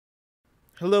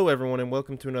Hello everyone and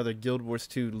welcome to another Guild Wars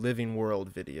 2 Living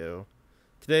World video.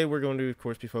 Today we're going to of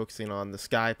course be focusing on the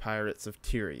Sky Pirates of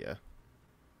Tyria.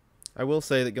 I will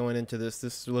say that going into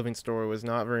this living story was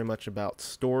not very much about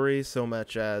story so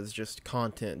much as just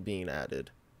content being added.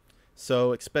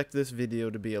 So expect this video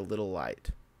to be a little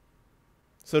light.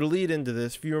 So to lead into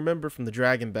this, if you remember from the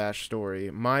Dragon Bash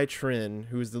story, Mai Trin,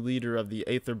 who is the leader of the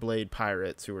Aetherblade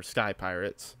Pirates, who are Sky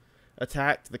Pirates,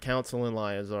 attacked the council in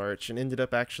Lion's Arch and ended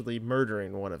up actually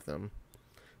murdering one of them.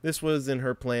 This was in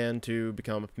her plan to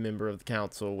become a member of the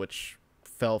council, which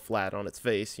fell flat on its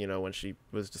face, when she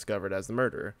was discovered as the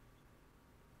murderer.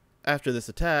 After this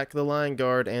attack, the Lion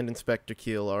Guard and Inspector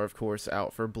Keel are of course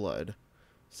out for blood.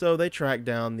 So they track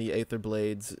down the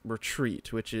Aetherblade's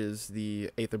retreat, which is the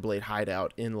Aetherblade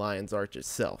hideout in Lion's Arch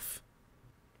itself.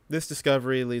 This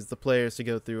discovery leads the players to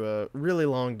go through a really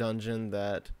long dungeon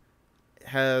that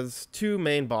has two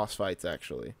main boss fights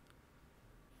actually.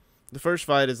 The first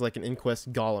fight is like an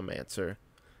Inquest Golemancer.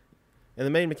 And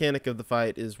the main mechanic of the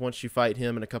fight is once you fight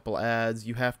him and a couple adds,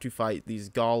 you have to fight these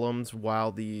golems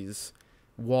while these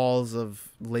walls of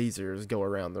lasers go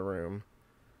around the room.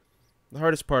 The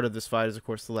hardest part of this fight is of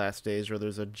course the last stage where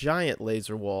there's a giant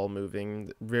laser wall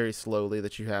moving very slowly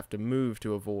that you have to move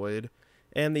to avoid,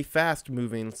 and the fast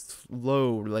moving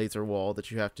slow laser wall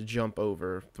that you have to jump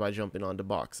over by jumping onto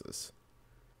boxes.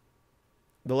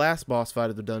 The last boss fight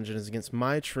of the dungeon is against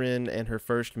Mai Trin and her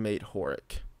first mate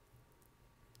Horik.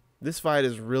 This fight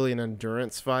is really an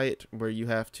endurance fight where you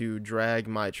have to drag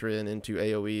Mai Trin into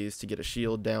AoEs to get a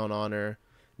shield down on her,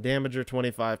 damage her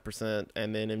 25%,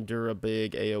 and then endure a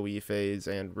big AoE phase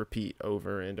and repeat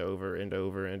over and over and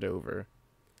over and over.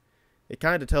 It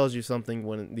kind of tells you something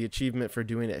when the achievement for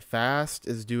doing it fast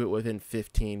is do it within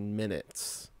 15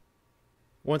 minutes.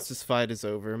 Once this fight is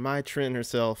over, Mai Trin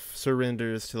herself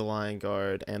surrenders to the Lion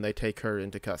Guard and they take her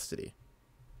into custody.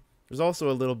 There's also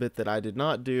a little bit that I did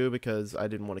not do because I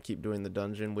didn't want to keep doing the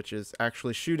dungeon, which is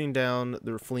actually shooting down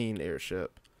the fleeing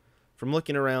airship. From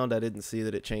looking around, I didn't see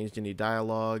that it changed any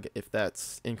dialogue. If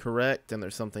that's incorrect and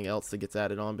there's something else that gets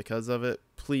added on because of it,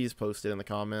 please post it in the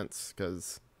comments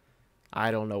because I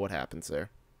don't know what happens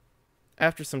there.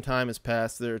 After some time has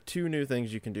passed, there are two new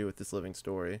things you can do with this living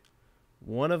story.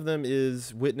 One of them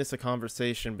is witness a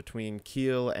conversation between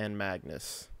Keel and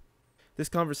Magnus. This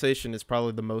conversation is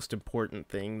probably the most important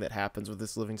thing that happens with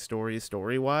this living story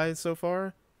story-wise so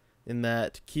far, in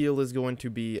that Keel is going to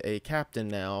be a captain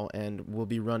now and will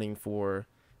be running for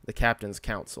the Captain's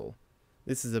Council.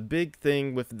 This is a big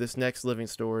thing with this next living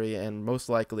story and most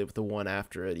likely with the one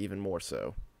after it even more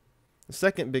so. The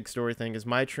second big story thing is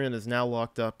Mai Trin is now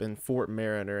locked up in Fort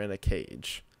Mariner in a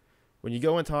cage. When you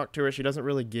go and talk to her, she doesn't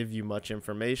really give you much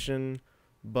information,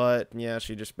 but yeah,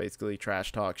 she just basically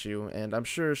trash talks you, and I'm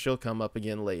sure she'll come up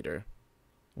again later.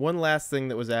 One last thing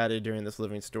that was added during this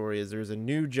living story is there's a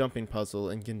new jumping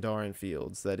puzzle in Gandharan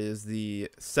Fields. That is the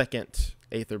second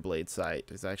Aetherblade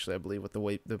site, is actually I believe what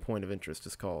the point of interest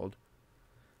is called.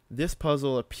 This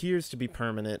puzzle appears to be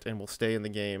permanent and will stay in the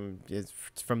game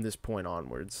from this point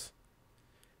onwards.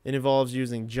 It involves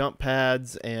using jump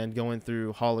pads and going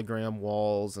through hologram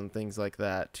walls and things like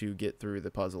that to get through the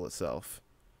puzzle itself.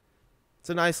 It's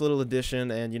a nice little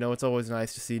addition, and it's always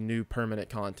nice to see new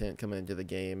permanent content come into the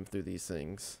game through these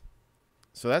things.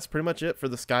 So that's pretty much it for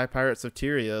the Sky Pirates of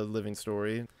Tyria living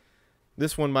story.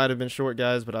 This one might have been short,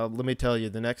 guys, but let me tell you,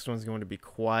 the next one's going to be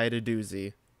quite a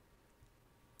doozy.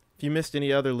 If you missed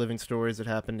any other living stories that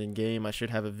happened in game, I should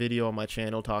have a video on my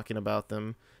channel talking about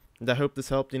them. And I hope this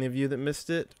helped any of you that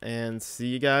missed it, and see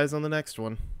you guys on the next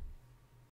one.